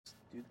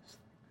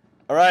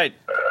All right.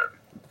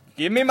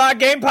 Give me my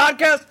game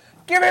podcast.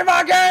 Give me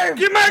my game.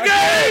 Give me my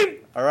game.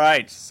 All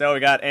right. So we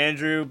got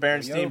Andrew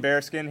Berenstein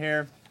Bearskin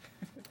here.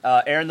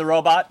 Aaron the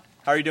Robot.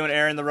 How are you doing,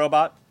 Aaron the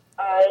Robot?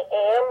 I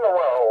am the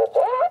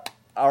robot.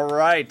 All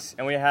right.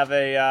 And we have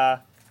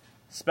a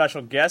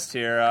special guest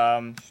here.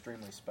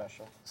 Extremely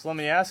special. So let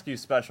me ask you,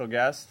 special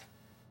guest,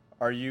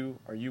 are you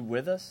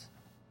with us?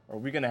 Or are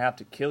we going to have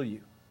to kill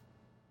you?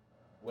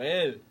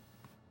 Well,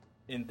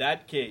 in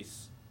that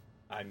case,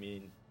 I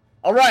mean...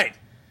 All right.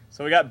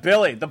 So we got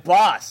Billy, the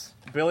boss.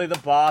 Billy, the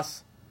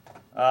boss.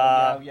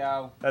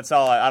 Yo. That's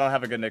all. I don't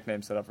have a good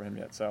nickname set up for him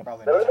yet. So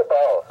Probably Billy not. the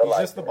boss. He's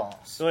just the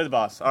boss. Billy, the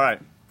boss. All right.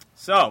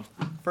 So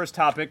first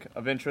topic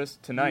of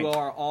interest tonight. You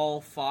are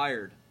all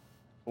fired.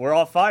 We're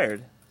all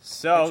fired.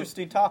 So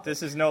Interesting topic.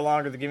 this is no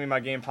longer the Give Me My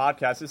Game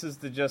podcast. This is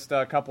just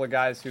a couple of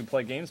guys who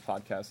play games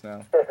podcast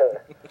now.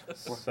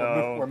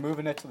 We're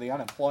moving it to the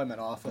unemployment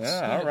office.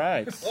 Yeah. All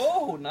right.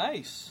 Oh,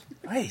 nice.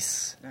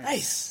 Nice.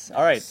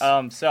 All right.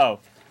 So,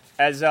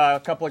 as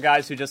a couple of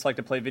guys who just like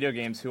to play video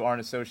games who aren't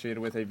associated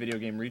with a video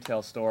game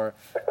retail store,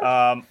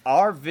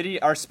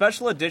 our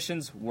special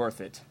edition's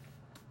worth it.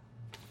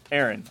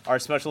 Aaron, our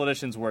special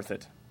edition's worth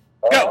it.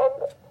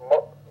 Go.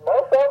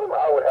 Most of them,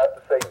 I would have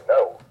to say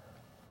no.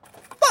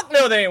 Fuck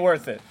no, they ain't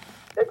worth it.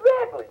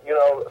 Exactly.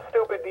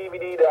 Stupid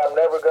DVD that I'm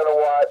never gonna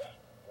watch.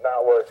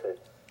 Not worth it.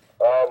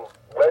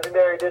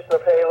 Legendary edition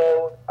of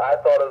Halo, I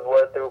thought it was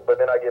worth it, but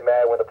then I get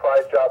mad when the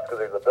price drops because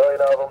there's a billion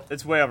of them.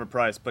 It's way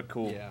overpriced, but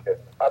cool. Yeah.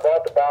 I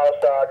bought the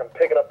BioShock. I'm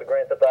picking up the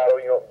Grand Theft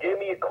Auto. Give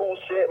me a cool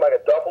shit like a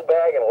duffel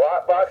bag and a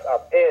lockbox.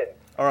 I'm in.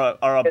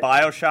 Or a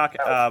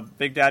BioShock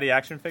Big Daddy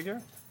action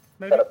figure,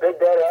 maybe. And a Big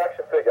Daddy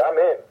action figure. I'm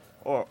in.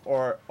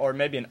 Or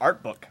maybe an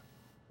art book.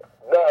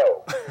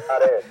 No,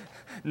 not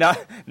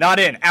in. Not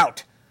in.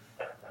 Out.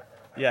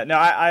 Yeah, no,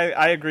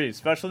 I agree.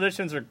 Special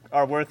editions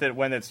are worth it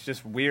when it's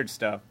just weird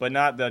stuff, but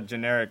not the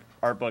generic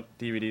art book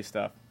DVD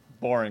stuff.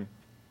 Boring.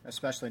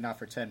 Especially not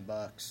for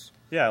 $10.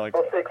 Yeah, like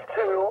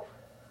 6'2".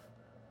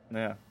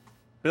 yeah.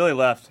 Billy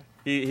left.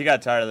 He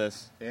got tired of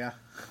this. Yeah.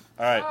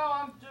 All right.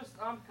 Oh,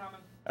 I'm coming.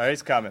 All right,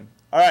 he's coming.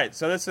 All right,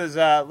 so this is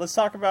let's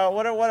talk about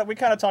what we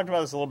kind of talked about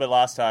this a little bit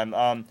last time.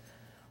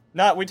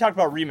 We talked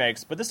about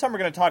remakes, but this time we're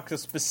going to talk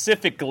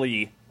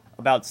specifically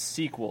about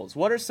sequels.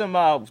 What are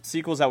some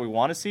sequels that we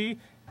want to see?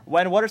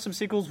 What are some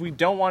sequels we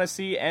don't want to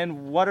see,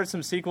 and what are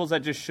some sequels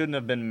that just shouldn't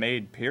have been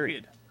made,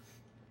 period?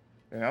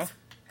 Yeah.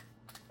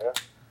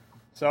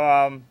 So,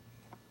 I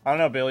don't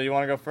know, Billy, you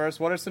want to go first?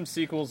 What are some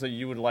sequels that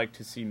you would like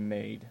to see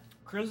made?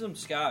 Crimson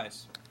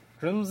Skies.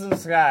 Crimson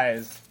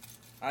Skies.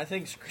 I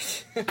think...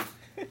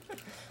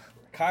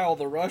 Kyle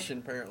the Russian,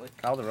 apparently.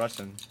 Kyle the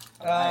Russian.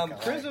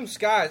 Crimson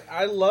Skies.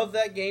 I loved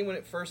that game when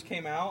it first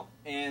came out,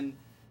 and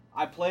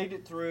I played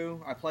it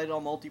through. I played it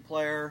on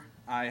multiplayer.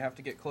 I have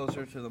to get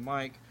closer to the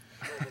mic.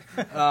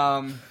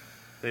 Now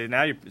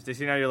your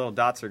little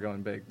dots are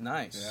going big.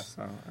 Nice. Yeah.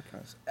 So,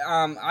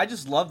 okay. I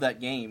just love that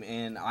game,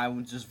 and I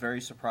was just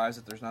very surprised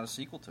that there's not a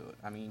sequel to it.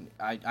 I mean,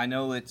 I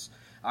know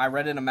I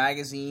read in a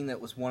magazine that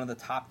was one of the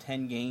top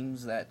 10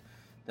 games that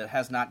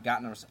has not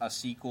gotten a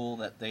sequel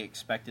that they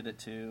expected it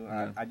to.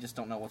 Yeah. I just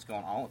don't know what's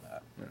going on with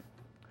that. Yeah.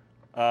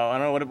 I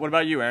don't know. What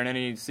about you, Aaron?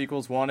 Any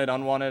sequels, wanted,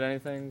 unwanted,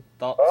 anything?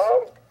 Thoughts?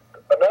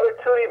 Another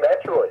 2D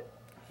Metroid.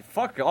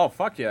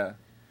 Fuck yeah.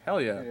 Hell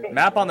yeah.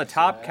 Map on the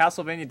top,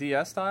 Castlevania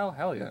DS style?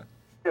 Hell yeah.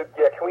 Yeah,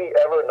 can we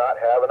ever not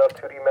have enough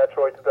 2D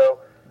Metroids, though?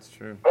 That's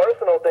true.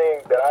 Personal thing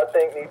that I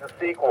think needs a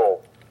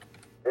sequel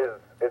is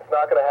it's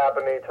not going to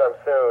happen anytime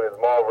soon is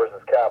Marvel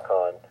vs.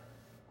 Capcom.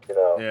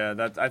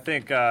 Yeah, I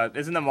think,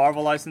 isn't the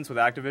Marvel license with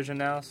Activision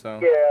now? So.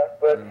 Yeah,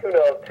 but who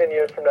knows, 10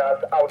 years from now,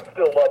 I would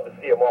still love to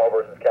see a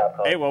Marvel vs.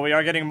 Capcom. Hey, well, we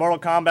are getting Mortal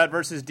Kombat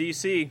versus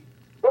DC.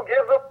 Who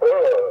gives a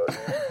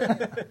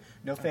fuck?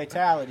 No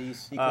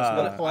fatalities equals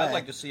no play. I'd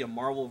like to see a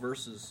Marvel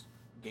versus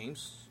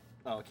games.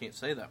 Oh, I can't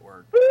say that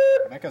word.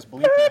 Make us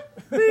bleep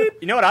it.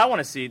 You know what I want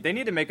to see? They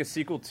need to make a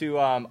sequel to,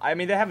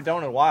 they haven't done it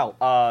in a while,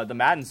 the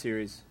Madden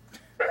series.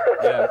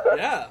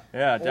 Yeah.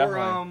 Yeah,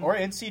 definitely. Or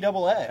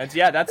NCAA. And,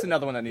 yeah, that's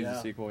another one that needs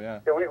a sequel, yeah.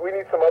 Yeah, we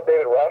need some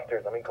updated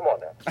rosters. I mean, come on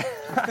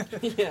now.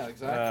 Yeah,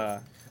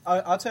 exactly.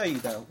 I'll tell you,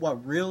 though,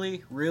 what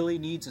really, really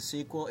needs a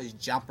sequel is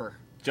Jumper.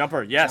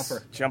 Jumper, yes.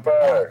 Jumper.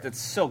 Jumper. That's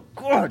so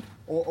good.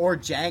 Or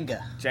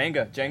Jenga.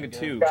 Jenga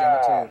 2.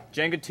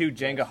 Jenga 2,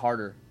 Jenga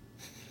harder.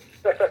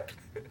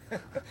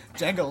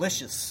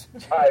 Jengalicious.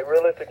 All right,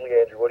 realistically,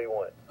 Andrew, what do you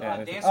want?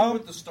 Yeah. Dancing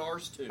with the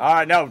Stars, too. All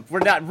right, no, we're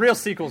not real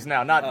sequels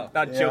now, not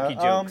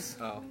jokey jokes.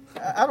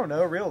 I don't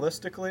know.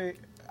 Realistically,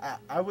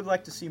 I would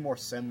like to see more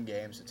sim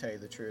games, to tell you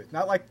the truth.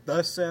 Not like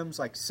The Sims,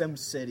 like Sim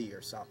City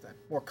or something.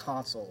 More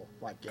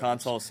console-like games.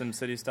 Console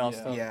SimCity style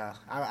stuff. Yeah,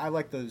 I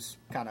like those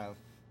kind of...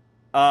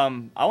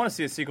 I want to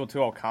see a sequel to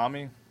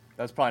Okami.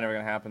 That's probably never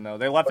going to happen, though.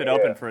 They left it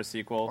open for a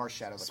sequel. Or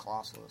Shadow of the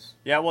Colossus.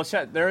 Yeah, well,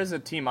 there is a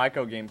Team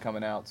Ico game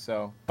coming out,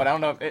 so... But I don't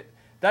know if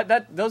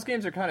those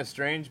games are kind of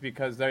strange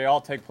because they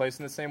all take place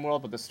in the same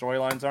world, but the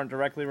storylines aren't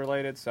directly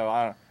related, so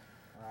I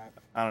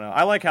don't know.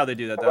 I like how they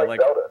do that, though.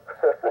 Like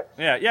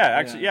Zelda. Yeah,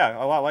 actually, a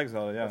lot like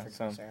Zelda, yeah.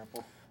 Perfect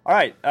example. All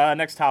right,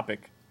 next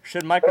topic.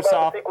 Should What about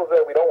Microsoft? the sequels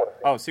that we don't want to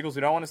see? Oh, sequels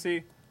we don't want to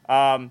see.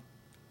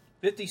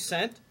 50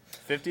 Cent?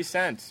 50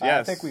 Cent. I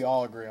Yes. think we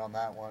all agree on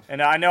that one.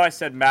 And I know I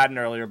said Madden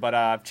earlier, but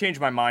I've changed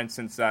my mind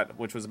since that,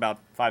 which was about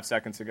 5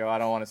 seconds ago. I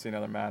don't want to see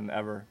another Madden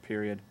ever.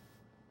 Period.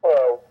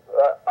 Well,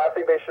 I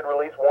think they should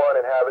release one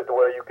and have it to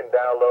where you can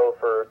download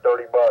for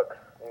 $30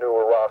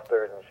 newer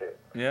rosters and shit.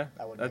 Yeah,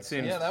 That would that make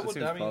seems. Yeah, that would.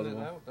 seems I mean,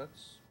 plausible.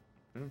 that's.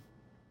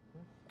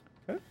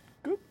 Good.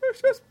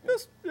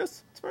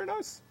 Yes, it's very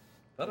nice.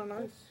 That are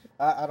nice.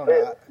 I don't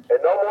know. And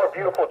no more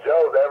Beautiful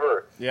Joes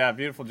ever. Yeah,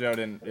 Beautiful Joe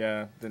didn't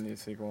need a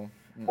sequel.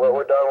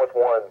 We're done with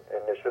one,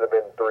 and there should have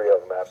been 3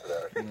 of them after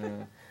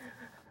that.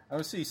 I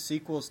would see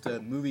sequels to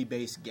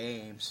movie-based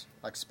games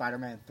like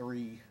Spider-Man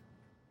 3.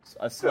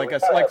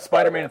 Like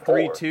Spider-Man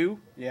 3 2.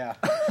 Yeah,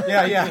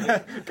 yeah,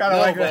 kind of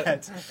like but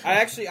that.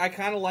 I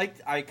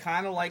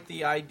kind of like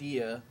the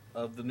idea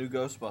of the new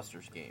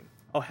Ghostbusters game.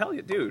 Oh hell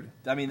yeah, dude!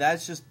 I mean,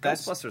 that's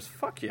Ghostbusters,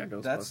 fuck yeah,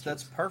 Ghostbusters.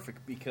 that's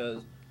perfect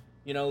because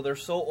they're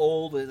so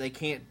old that they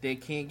can't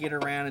get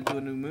around and do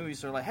a new movie.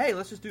 So they're like, hey,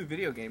 let's just do a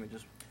video game and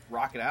just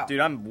rock it out. Dude,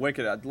 I'm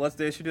wicked.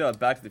 They should do that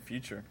Back to the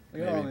Future. They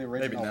got all the Maybe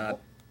original. not.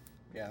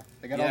 Yeah,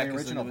 they got all the 'cause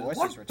original then it was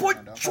voices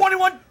returned. don't they?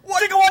 21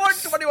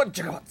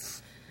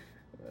 gigawatts.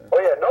 Oh,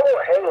 yeah, no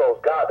more Halos.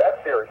 God,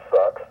 that series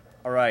sucks.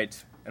 All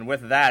right, and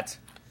with that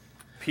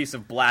piece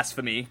of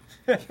blasphemy,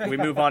 we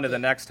move on to the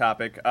next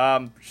topic.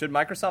 Should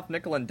Microsoft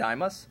nickel and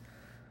dime us?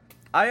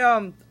 I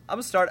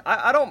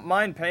don't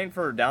mind paying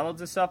for downloads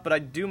and stuff, but I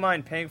do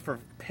mind paying for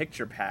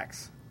picture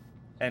packs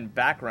and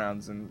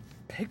backgrounds and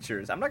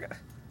pictures. I'm not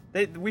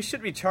gonna. We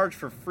should be charged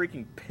for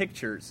freaking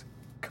pictures.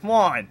 Come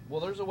on.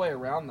 Well, there's a way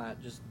around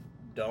that. Just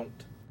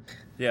don't,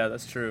 Yeah,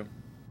 that's true.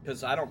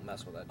 because I don't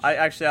mess with that.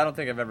 I don't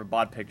think I've ever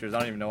bought pictures. I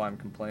don't even know why I'm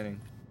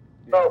complaining.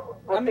 No,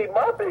 well, see,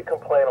 my big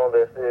complaint on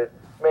this is,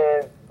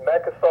 man,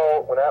 Mech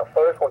Assault, when that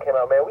first one came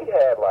out, man, we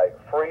had, like,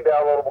 free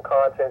downloadable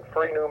content,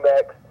 free new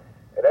mechs,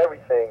 and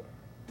everything.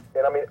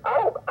 And, I mean,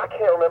 I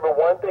can't remember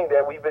one thing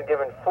that we've been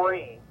given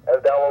free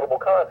as downloadable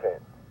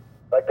content.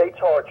 Like, they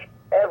charge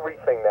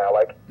everything now.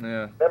 Like,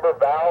 Yeah. remember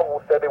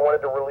Valve said they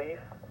wanted to release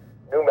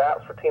new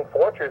maps for Team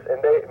Fortress,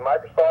 and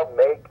Microsoft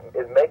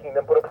is making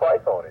them put a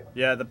price on it.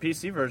 Yeah, the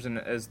PC version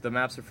is the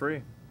maps are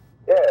free.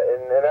 Yeah,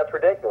 and that's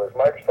ridiculous.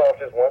 Microsoft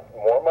just wants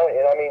more money.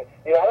 And I mean,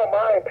 I don't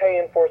mind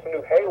paying for some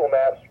new Halo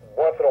maps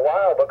once in a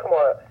while, but come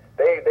on,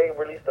 they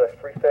released a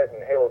free set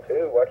in Halo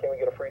 2. Why can't we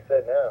get a free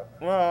set now?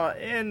 Well,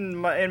 in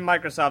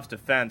Microsoft's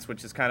defense,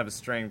 which is kind of a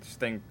strange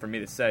thing for me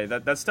to say,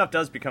 that stuff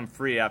does become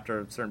free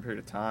after a certain period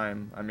of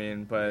time. I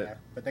mean, but Yeah,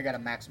 but they got to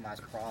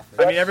maximize profit.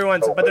 I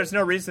mean, but there's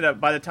no reason that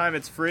by the time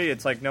it's free,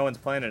 it's like no one's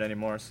playing it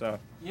anymore. So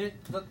You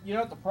know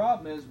what the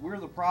problem is? We're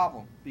the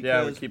problem. Because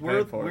Yeah, we keep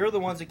paying for it. We're the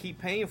ones that keep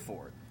paying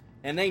for it.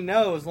 And they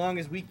know as long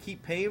as we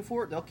keep paying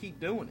for it, they'll keep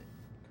doing it.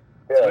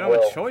 Yeah, we don't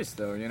have a choice,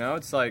 though.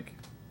 It's like,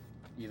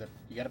 You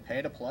got to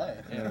pay to play.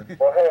 yeah.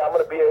 Well, hey, I'm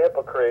going to be a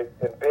hypocrite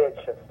and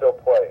bitch and still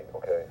play,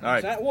 okay? All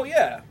right, Well,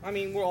 yeah. I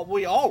mean,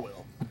 we all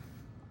will.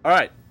 all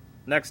right.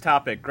 Next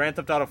topic: Grand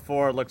Theft Auto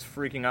 4 looks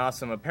freaking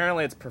awesome.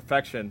 Apparently, it's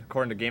perfection,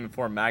 according to Game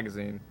Informer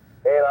magazine.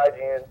 And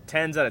IGN.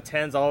 10s out of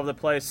 10s all over the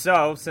place.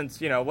 So,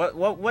 since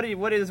what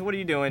are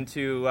you doing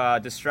to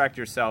distract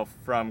yourself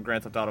from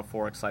Grand Theft Auto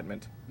 4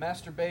 excitement?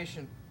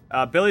 Masturbation.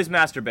 Billy's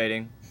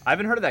masturbating. I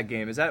haven't heard of that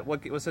game. Is that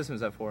what system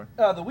is that for?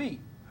 The Wii.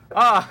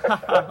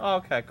 Ah,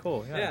 okay,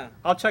 cool. Yeah.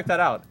 I'll check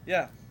that out.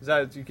 Yeah. Is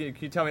that? Can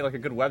you tell me like a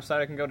good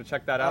website I can go to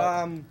check that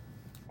out?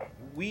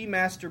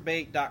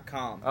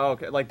 WeMasturbate.com. Oh,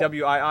 okay, like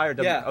WII or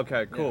W? Yeah.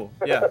 Okay, cool.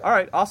 Yeah. All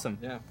right, awesome.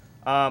 Yeah.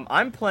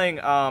 I'm playing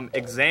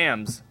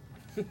Exams.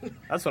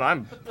 That's what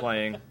I'm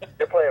playing.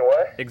 You're playing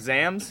what?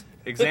 Exams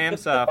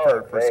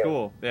for man.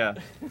 school. Yeah.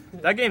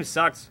 That game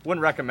sucks.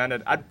 Wouldn't recommend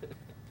it.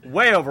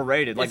 Way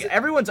overrated. Like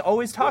everyone's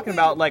always talking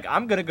about like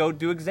I'm gonna go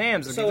do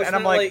exams, So and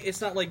I'm like,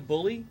 it's not like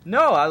Bully.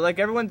 no,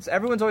 everyone's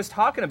always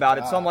talking about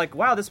it. So I'm like,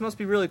 wow, this must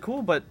be really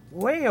cool, but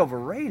way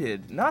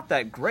overrated. Not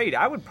that great.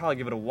 I would probably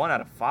give it a 1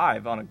 out of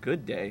 5 on a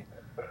good day.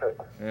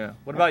 Yeah.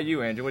 What about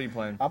you, Andrew? What are you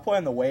playing? I'm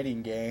playing the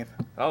waiting game.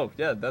 Oh,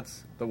 yeah,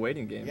 that's the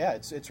waiting game. Yeah,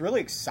 it's really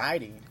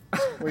exciting.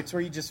 It's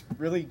where you just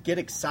really get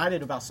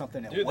excited about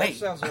something and Dude, wait.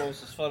 that sounds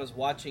almost as fun as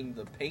watching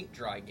the paint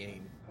dry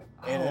game.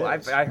 Oh,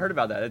 I heard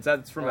about that.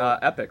 It's from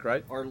Epic,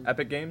 right? Or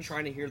Epic Games.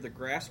 Trying to hear the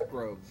grass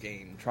grow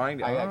game. Trying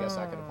to. I guess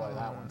I could play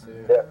that one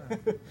too. Yeah.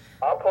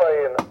 I'm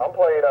playing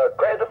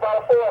Grand Theft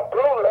Auto 4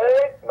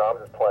 Bootleg. No, I'm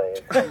just playing.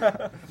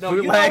 No,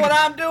 you know Bootleg. what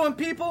I'm doing,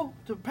 people?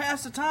 To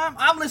pass the time,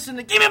 I'm listening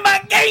to Give Me My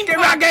Game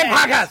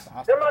podcast.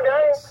 In my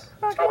game.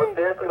 Oh,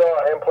 seriously though,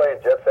 I am playing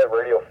Jet Set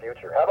Radio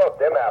Future. How about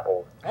them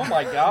apples? Oh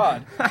my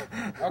God.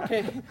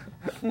 Okay.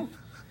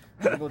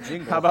 Jingle,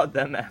 jingle. How about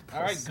them apples?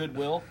 All right,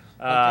 Goodwill.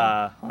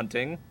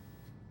 Hunting.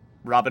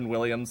 Robin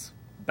Williams,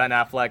 Ben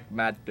Affleck,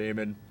 Matt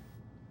Damon.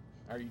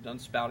 Are you done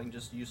spouting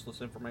just useless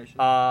information?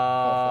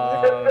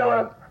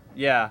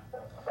 Yeah.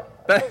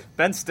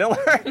 Ben Stiller?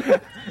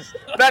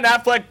 Ben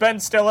Affleck,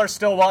 Ben Stiller,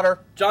 Stillwater,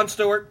 Jon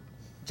Stewart.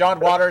 John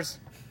Waters.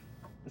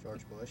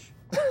 George Bush.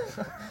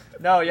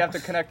 No, you have to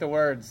connect the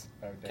words.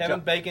 Kevin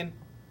Bacon.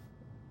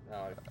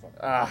 Oh,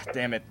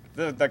 Damn it.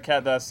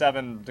 The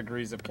 7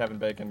 Degrees of Kevin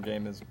Bacon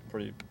game is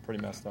pretty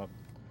messed up.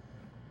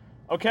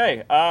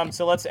 Okay,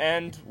 so let's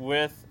end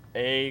with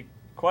a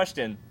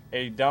question,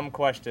 a dumb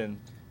question.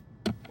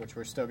 Which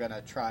we're still going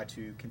to try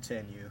to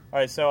continue. All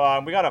right,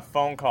 so we got a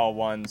phone call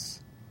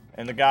once,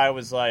 and the guy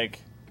was like,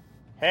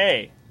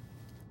 "Hey,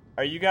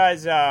 are you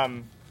guys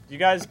do you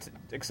guys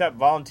accept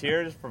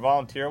volunteers for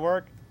volunteer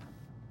work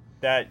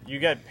that you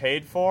get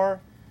paid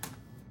for?"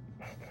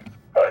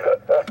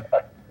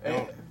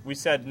 And we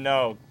said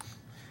no.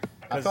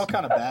 I felt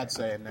kind of bad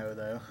saying no,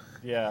 though.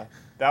 Yeah,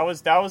 that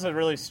was a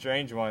really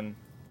strange one.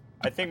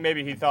 I think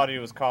maybe he thought he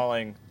was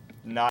calling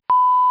not,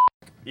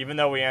 even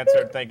though we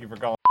answered "Thank you for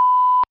calling,"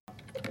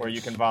 where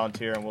you can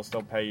volunteer and we'll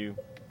still pay you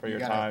for your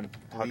time.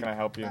 How can I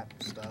help you?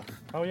 Stuff.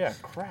 Oh yeah,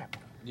 crap.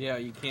 Yeah,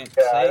 you can't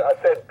Yeah, say. I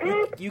said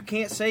beep. You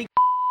can't say.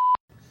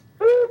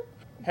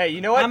 Hey,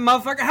 you know what?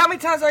 Motherfucker, how many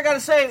times I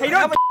gotta say? Hey, you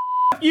know what?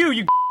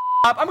 You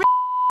up. I'm gonna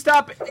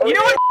stop. You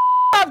know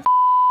what?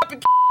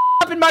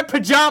 Up in my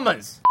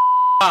pajamas.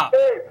 Ah,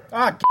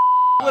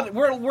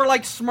 We're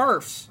like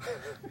Smurfs.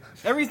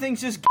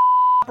 Everything's just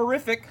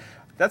horrific.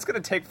 That's gonna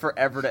take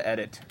forever to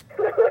edit.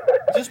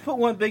 Just put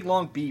one big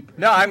long beep.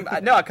 No,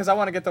 because I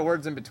want to get the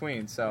words in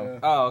between. So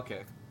Oh,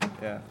 okay.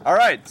 yeah. All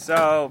right.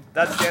 So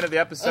that's the end of the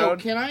So episode.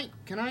 can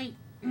I?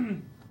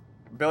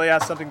 Billy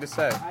has something to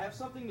say. I have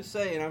something to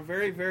say, and I'm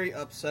very, very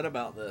upset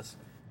about this.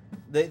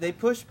 They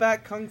pushed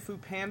back Kung Fu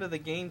Panda the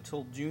game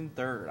till June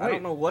 3rd. I Wait.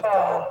 don't know what the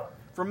hell.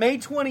 From May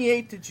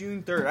 28th to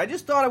June 3rd. I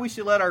just thought we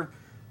should let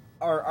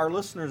our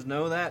listeners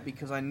know that,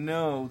 because I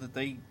know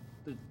that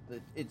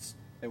it's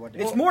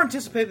more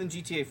anticipated than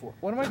GTA 4.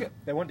 What am I?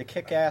 They wanted to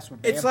kick ass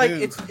with It's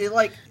bamboo.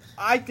 like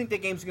I think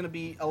that game's going to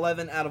be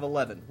 11 out of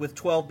 11, with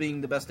 12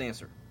 being the best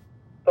answer.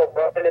 So,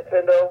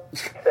 Nintendo,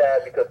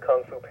 sad because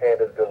Kung Fu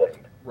Panda's delayed.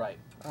 Right.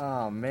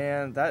 Oh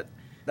man, that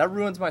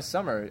ruins my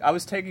summer. I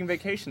was taking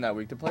vacation that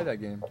week to play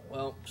that game.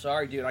 Well,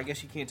 sorry, dude. I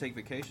guess you can't take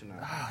vacation now.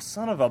 Ah,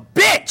 son of a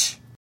bitch!